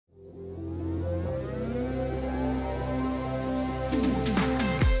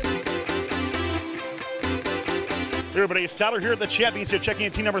Everybody, it's Tyler here at the championship, checking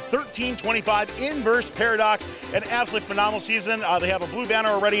in team number 1325, Inverse Paradox. An absolutely phenomenal season. They have a blue banner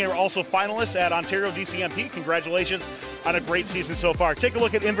already and are also finalists at Ontario DCMP. Congratulations on a great season so far. Take a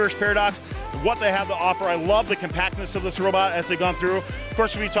look at Inverse Paradox, what they have to offer. I love the compactness of this robot as they've gone through. Of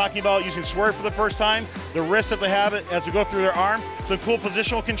course, we'll be talking about using swerve for the first time, the wrists that they have as we go through their arm, some cool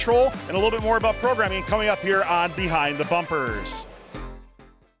positional control, and a little bit more about programming coming up here on Behind the Bumpers.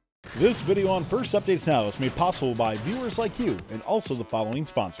 This video on First Updates Now is made possible by viewers like you and also the following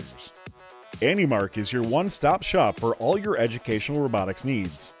sponsors. AndyMark is your one-stop shop for all your educational robotics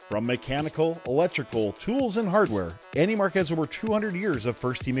needs. From mechanical, electrical, tools, and hardware, AndyMark has over 200 years of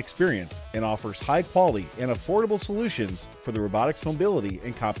first-team experience and offers high-quality and affordable solutions for the robotics mobility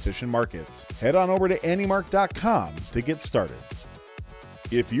and competition markets. Head on over to andymark.com to get started.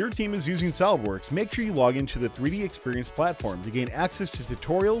 If your team is using SolidWorks, make sure you log into the 3D Experience platform to gain access to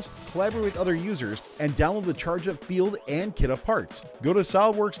tutorials, collaborate with other users, and download the Charge Up field and kit of parts. Go to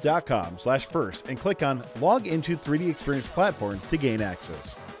solidworks.com/first and click on Log into 3D Experience platform to gain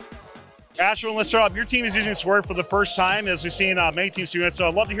access. Astro, let's start off. Your team is using Swerve for the first time, as we've seen many teams doing it, so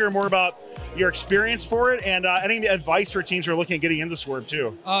I'd love to hear more about your experience for it and any advice for teams who are looking at getting into Swerve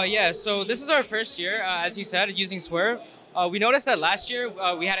too. Yeah, so this is our first year, as you said, using Swerve. We noticed that last year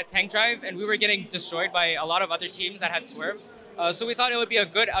we had a tank drive and we were getting destroyed by a lot of other teams that had Swerve. So we thought it would be a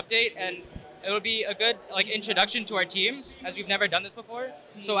good update and it would be a good introduction to our team, as we've never done this before.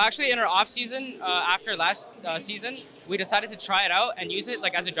 So actually in our off season, after last season, we decided to try it out and use it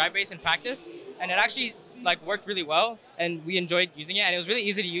as a drive base in practice. And it actually worked really well and we enjoyed using it, and it was really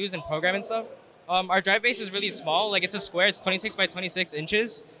easy to use and program and stuff. Our drive base is really small, it's a square, it's 26 by 26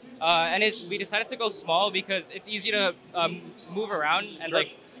 inches. And we decided to go small because it's easy to move around and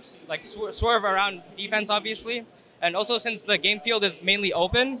swerve around defense, obviously. And also, since the game field is mainly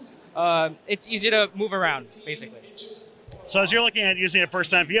open, it's easy to move around, basically. So as you're looking at using it first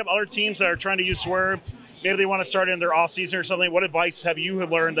time, if you have other teams that are trying to use Swerve, maybe they want to start in their off season or something, what advice have you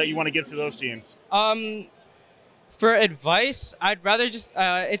learned that you want to give to those teams? For advice, I'd rather just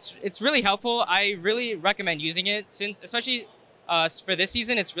it's really helpful. I really recommend using it, especially for this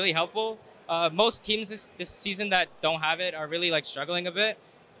season, it's really helpful. Most teams this season that don't have it are really struggling a bit.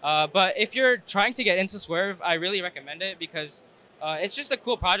 But if you're trying to get into Swerve, I really recommend it because it's just a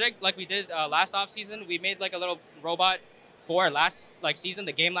cool project. Like we did last off season, we made a little robot for last season,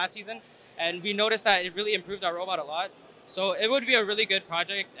 the game last season, and we noticed that it really improved our robot a lot. So it would be a really good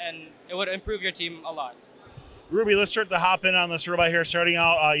project and it would improve your team a lot. Ruby, let's start to hop in on this robot here. Starting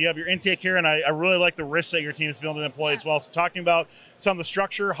out, you have your intake here, and I really like the wrists that your team is building to employ as well. So talking about some of the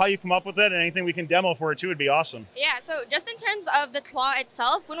structure, how you come up with it, and anything we can demo for it too would be awesome. Yeah, so just in terms of the claw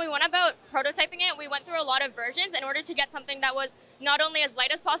itself, when we went about prototyping it, we went through a lot of versions in order to get something that was not only as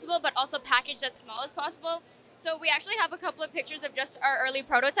light as possible, but also packaged as small as possible. So we actually have a couple of pictures of just our early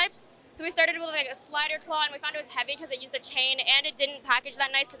prototypes. So we started with a slider claw, and we found it was heavy because it used a chain, and it didn't package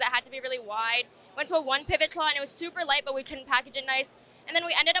that nice because it had to be really wide. Went to a 1 pivot claw, and it was super light, but we couldn't package it nice. And then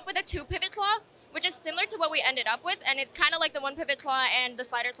we ended up with a 2 pivot claw, which is similar to what we ended up with, and it's kind of like the 1 pivot claw and the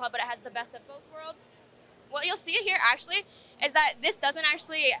slider claw, but it has the best of both worlds. What you'll see here actually is that this doesn't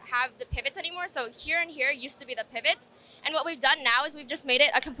actually have the pivots anymore. So here and here used to be the pivots, and what we've done now is we've just made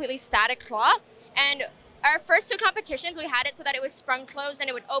it a completely static claw. And our first 2 competitions, we had it so that it was sprung closed and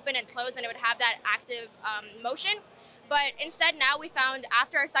it would open and close and it would have that active motion. But instead now we found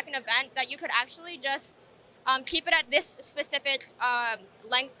after our second event that you could actually just keep it at this specific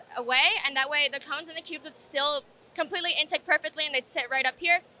length away, and that way the cones and the cubes would still completely intake perfectly and they'd sit right up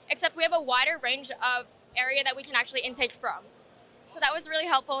here, except we have a wider range of area that we can actually intake from. So that was really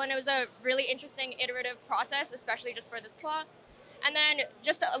helpful, and it was a really interesting iterative process, especially just for this claw. And then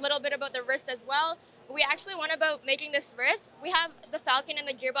just a little bit about the wrist as well. We actually went about making this wrist. We have the Falcon and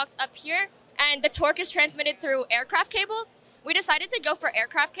the gearbox up here, and the torque is transmitted through aircraft cable. We decided to go for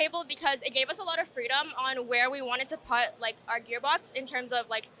aircraft cable because it gave us a lot of freedom on where we wanted to put our gearbox in terms of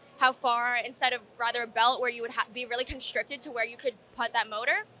how far, instead of rather a belt where you would be really constricted to where you could put that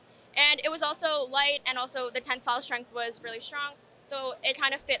motor. And it was also light, and also the tensile strength was really strong. So it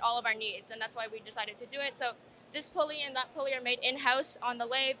kind of fit all of our needs, and that's why we decided to do it. So this pulley and that pulley are made in-house on the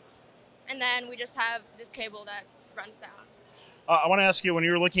lathe, and then we just have this cable that runs down. I want to ask you, when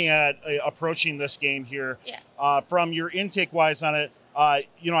you were looking at approaching this game here, from your intake-wise on it, I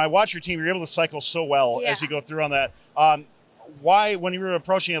watch your team, you're able to cycle so well as you go through on that. Why, when you were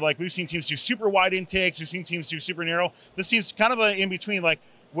approaching it, we've seen teams do super wide intakes, we've seen teams do super narrow. This seems kind of in between.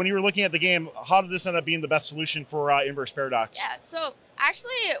 When you were looking at the game, how did this end up being the best solution for Inverse Paradox? Yeah, so actually,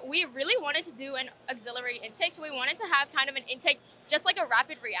 we really wanted to do an auxiliary intake. So we wanted to have kind of an intake, just like a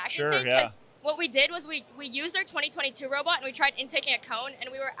rapid react intake, because what we did was we used our 2022 robot and we tried intaking a cone, and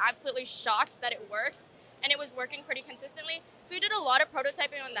we were absolutely shocked that it worked, and it was working pretty consistently. So we did a lot of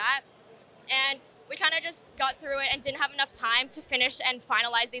prototyping on that, and we kind of just got through it and didn't have enough time to finish and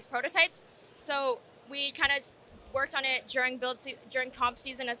finalize these prototypes. So we kind of worked on it during during comp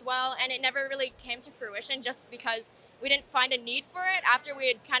season as well, and it never really came to fruition just because we didn't find a need for it after we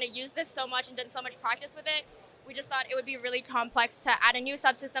had kind of used this so much and done so much practice with it. We just thought it would be really complex to add a new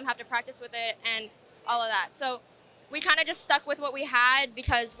subsystem, have to practice with it, and all of that. So we kind of just stuck with what we had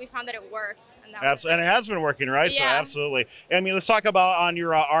because we found that it worked. And it has been working, right? Yeah. So absolutely. I mean, let's talk about on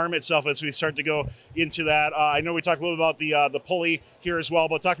your arm itself as we start to go into that. I know we talked a little about the pulley here as well,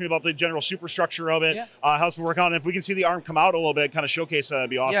 but talk to me about the general superstructure of it. Yeah. How it's been working on. If we can see the arm come out a little bit, kind of showcase that, that'd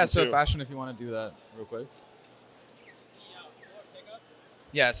be awesome. Yeah, so too. Fashion, if you want to do that real quick.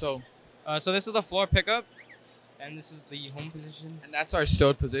 Yeah, so So this is the floor pickup, and this is the home position. and that's our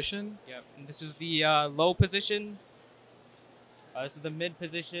stowed position. Yep. And this is the low position. This is the mid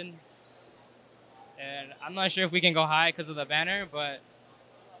position. And I'm not sure if we can go high because of the banner, but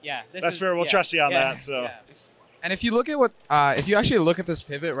yeah. That's fair. We'll trust you on that. So. Yeah. And if you look at what, if you actually look at this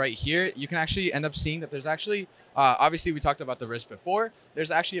pivot right here, you can actually end up seeing that there's actually, obviously we talked about the wrist before.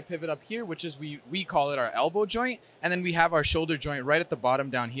 There's actually a pivot up here, which is we call it our elbow joint, and then we have our shoulder joint right at the bottom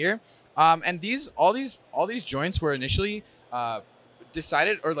down here. And all these joints were initially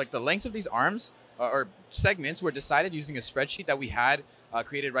decided, or like the lengths of these arms or segments were decided using a spreadsheet that we had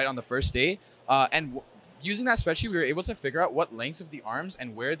created right on the first day. Using that spreadsheet, we were able to figure out what lengths of the arms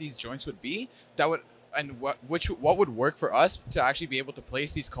and where these joints would be that would. And what would work for us to actually be able to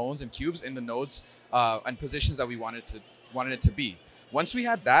place these cones and cubes in the nodes and positions that we wanted it to be. Once we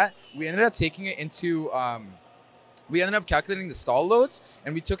had that, we ended up taking it into we ended up calculating the stall loads,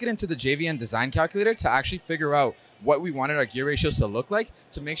 and we took it into the JVN design calculator to actually figure out what we wanted our gear ratios to look like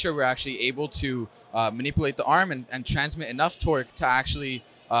to make sure we're actually able to manipulate the arm and transmit enough torque to actually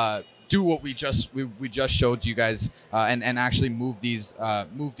do what we just showed you guys and actually move these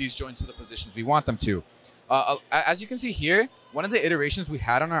joints to the positions we want them to. As you can see here, one of the iterations we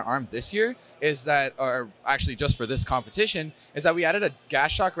had on our arm this year is that, or actually just for this competition, is that we added a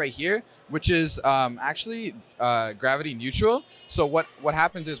gas shock right here, which is actually gravity neutral. So what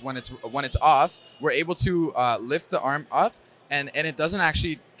happens is when it's off, we're able to lift the arm up, and it doesn't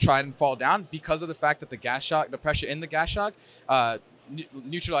actually try and fall down because of the fact that the pressure in the gas shock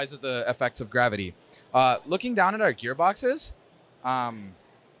neutralizes the effects of gravity. Looking down at our gearboxes,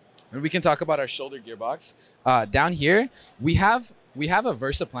 and we can talk about our shoulder gearbox. Down here, we have a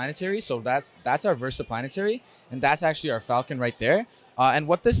versaplanetary, so that's our versaplanetary, and that's actually our Falcon right there.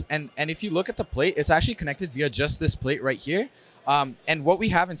 And if you look at the plate, it's actually connected via just this plate right here. And what we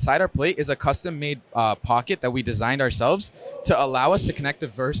have inside our plate is a custom-made pocket that we designed ourselves to allow us to connect the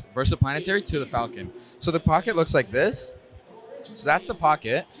versaplanetary to the Falcon. So the pocket looks like this. So that's the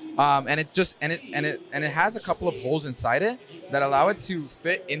pocket, and it has a couple of holes inside it that allow it to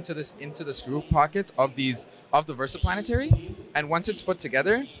fit into the screw pockets of the versaplanetary. And once it's put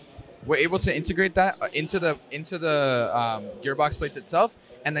together, we're able to integrate that into the gearbox plates itself,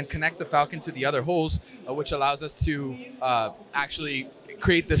 and then connect the Falcon to the other holes, which allows us to actually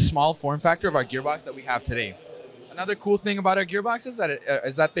create this small form factor of our gearbox that we have today. Another cool thing about our gearbox is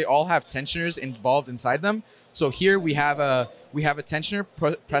that they all have tensioners involved inside them. So here we have a tensioner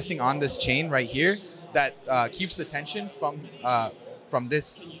pressing on this chain right here that keeps the tension from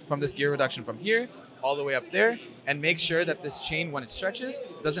this gear reduction from here all the way up there, and makes sure that this chain, when it stretches,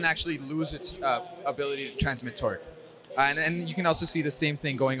 doesn't actually lose its ability to transmit torque. And you can also see the same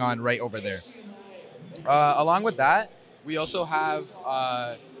thing going on right over there. Along with that, we also have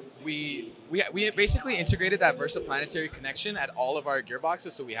we basically integrated that versaplanetary connection at all of our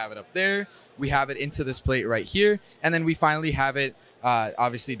gearboxes. So we have it up there, we have it into this plate right here, and then we finally have it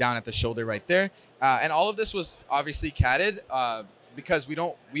obviously down at the shoulder right there. And all of this was obviously catted because we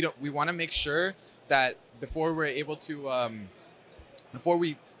want to make sure that before we're able to before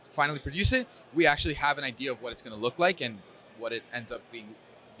we finally produce it, we actually have an idea of what it's going to look like and what it ends up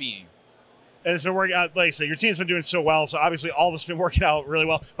being. And it's been working out, like I said, your team's been doing so well. So obviously all this has been working out really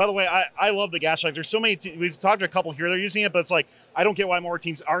well. By the way, I love the gas shock. There's so many, we've talked to a couple here, they're using it, but it's like, I don't get why more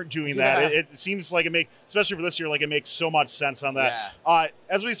teams aren't doing that. Yeah. It seems like especially for this year, like it makes so much sense on that. Yeah.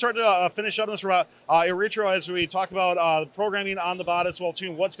 As we start to finish up this route, Eritro, as we talk about the programming on the bot as well too,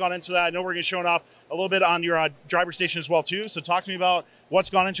 and what's gone into that. I know we're going to show off a little bit on your driver station as well too. So talk to me about what's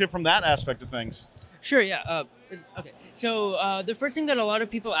gone into it from that aspect of things. Sure, yeah. Okay, so the first thing that a lot of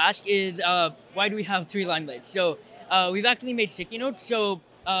people ask is why do we have 3 limelights? So we've actually made sticky notes. So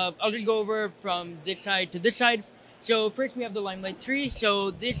I'll just go over from this side to this side. So first we have the Limelight 3.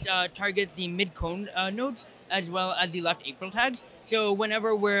 So this targets the mid-cone nodes as well as the left April tags. So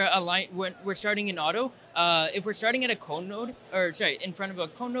whenever when we're starting in auto, if we're starting at a cone node, or sorry, in front of a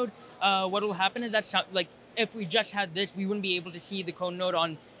cone node, what will happen is that like if we just had this, we wouldn't be able to see the cone node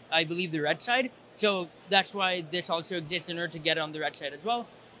on, I believe, the red side. So that's why this also exists in order to get it on the red side as well.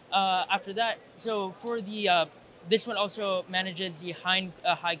 After that, so for the this one also manages the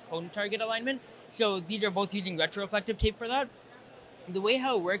high cone target alignment. So these are both using retroreflective tape for that. The way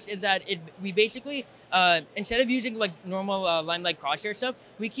how it works is that we basically instead of using like normal Limelight crosshair stuff,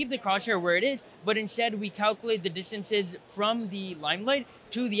 we keep the crosshair where it is, but instead we calculate the distances from the Limelight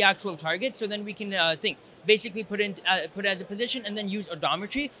to the actual target. So then we can basically put it as a position and then use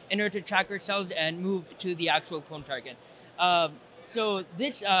odometry in order to track ourselves and move to the actual cone target. So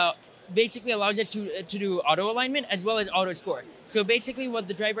this basically allows us to do auto alignment as well as auto score. So basically what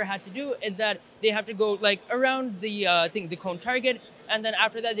the driver has to do is that they have to go like around the the cone target, and then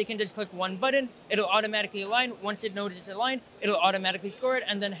after that they can just click one button, it'll automatically align. Once it knows it's aligned, it'll automatically score it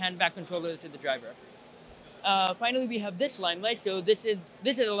and then hand back controller to the driver. Finally, we have this Limelight. So this is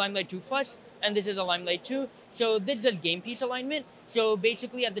a Limelight 2 Plus, and this is a Limelight 2. So this is a game piece alignment. So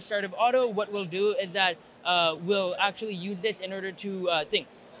basically at the start of auto, what we'll do is that we'll actually use this in order to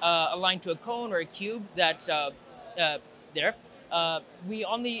align to a cone or a cube that's there. We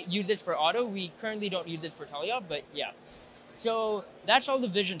only use this for auto. We currently don't use this for teleop, but yeah. So that's all the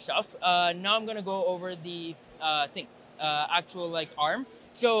vision stuff. Now I'm gonna go over the actual like arm.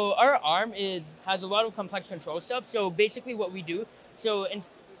 So our arm has a lot of complex control stuff. So basically what we do, so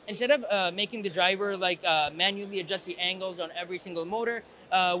instead of making the driver like manually adjust the angles on every single motor,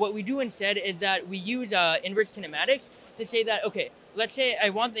 what we do instead is that we use inverse kinematics to say that, okay, let's say I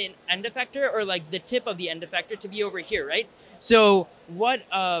want the end effector or like the tip of the end effector to be over here, right? So what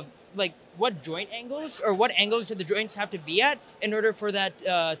joint angles or what angles do the joints have to be at in order for that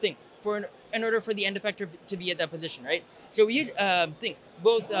in order for the end effector to be at that position, right? So we use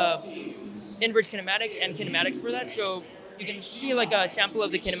both inverse kinematics and kinematics for that. So you can see like a sample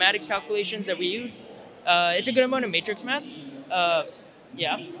of the kinematics calculations that we use. It's a good amount of matrix math.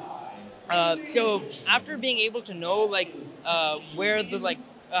 So after being able to know like where the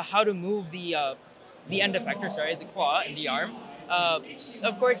how to move the end effector, the claw and the arm,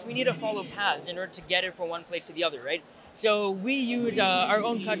 of course we need to follow paths in order to get it from one place to the other, right? So we use our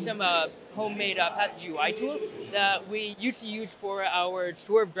own custom homemade path GUI tool that we used to use for our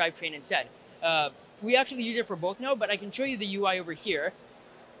swerve drivetrain instead. We actually use it for both now, but I can show you the UI over here.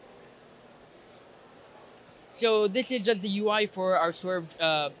 So this is just the UI for our swerve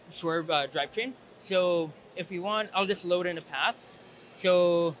drivetrain. So if we want, I'll just load in a path.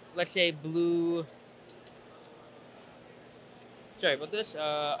 So let's say blue. Sorry about this.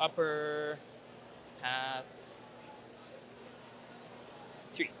 Upper path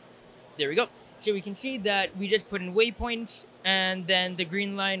 3. There we go. So we can see that we just put in waypoints, and then the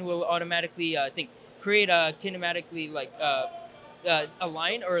green line will automatically create a kinematically a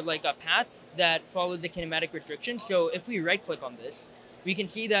line or like a path that follows the kinematic restriction. So if we right click on this, we can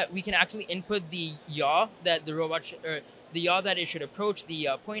see that we can actually input the yaw that the robot the yaw that it should approach the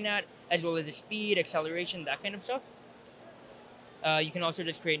point at, as well as the speed, acceleration, that kind of stuff. You can also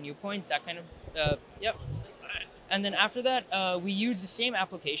just create new points, that kind of yep. And then after that, we use the same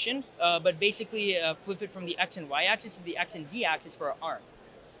application, but basically flip it from the X and Y axis to the X and Z axis for our arm.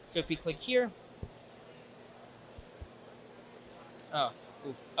 So if we click here, oh,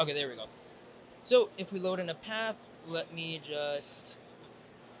 oof. Okay, there we go. So if we load in a path, let me just,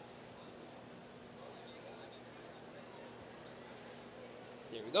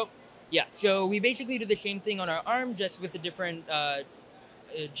 there we go. Yeah, so we basically do the same thing on our arm, just with a different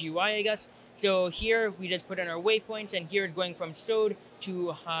GUI, I guess. So here we just put in our waypoints, and here it's going from stowed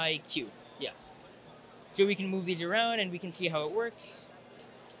to high Q. Yeah. So we can move these around and we can see how it works.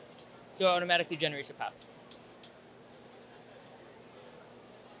 So it automatically generates a path.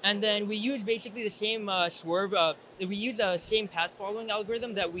 And then we use basically the same swerve. We use the same path following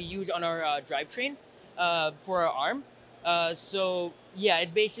algorithm that we use on our drivetrain for our arm. So yeah,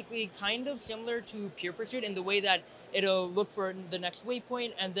 it's basically kind of similar to Peer Pursuit in the way that it'll look for the next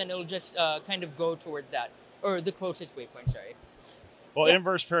waypoint, and then it'll just kind of go towards that, or the closest waypoint, sorry. Well, yeah.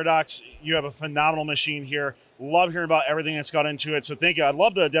 Inverse Paradox, you have a phenomenal machine here. Love hearing about everything that's got into it. So thank you. I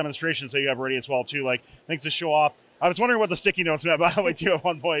love the demonstrations that you have ready as well, too. Like, thanks to show off. I was wondering what the sticky notes meant, by the way, too, at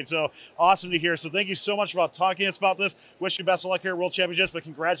one point. So awesome to hear. So thank you so much for talking to us about this. Wish you best of luck here at World Championships, but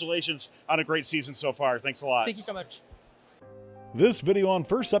congratulations on a great season so far. Thanks a lot. Thank you so much. This video on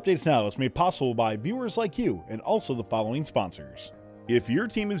First Updates Now is made possible by viewers like you and also the following sponsors: If your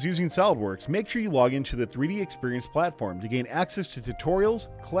team is using SolidWorks, make sure you log into the 3D Experience platform to gain access to tutorials,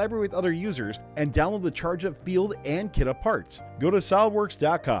 collaborate with other users, and download the ChargeUp field and kit up parts. Go to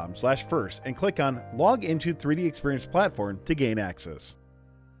solidworks.com/first and click on Log into 3D Experience platform to gain access.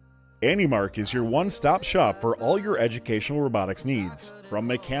 AnyMark is your one-stop shop for all your educational robotics needs. From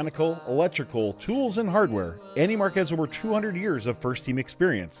mechanical, electrical, tools, and hardware, AnyMark has over 200 years of first-team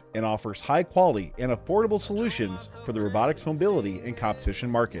experience and offers high-quality and affordable solutions for the robotics mobility and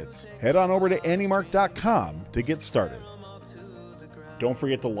competition markets. Head on over to anymark.com to get started. Don't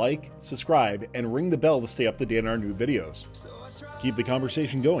forget to like, subscribe, and ring the bell to stay up to date on our new videos. Keep the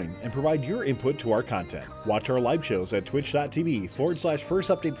conversation going and provide your input to our content. Watch our live shows at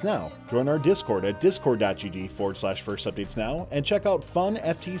twitch.tv/firstupdatesnow. Join our Discord at discord.gg/firstupdatesnow and check out Fun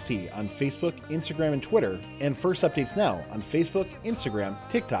FTC on Facebook, Instagram, and Twitter, and First Updates Now on Facebook, Instagram,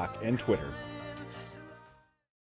 TikTok, and Twitter.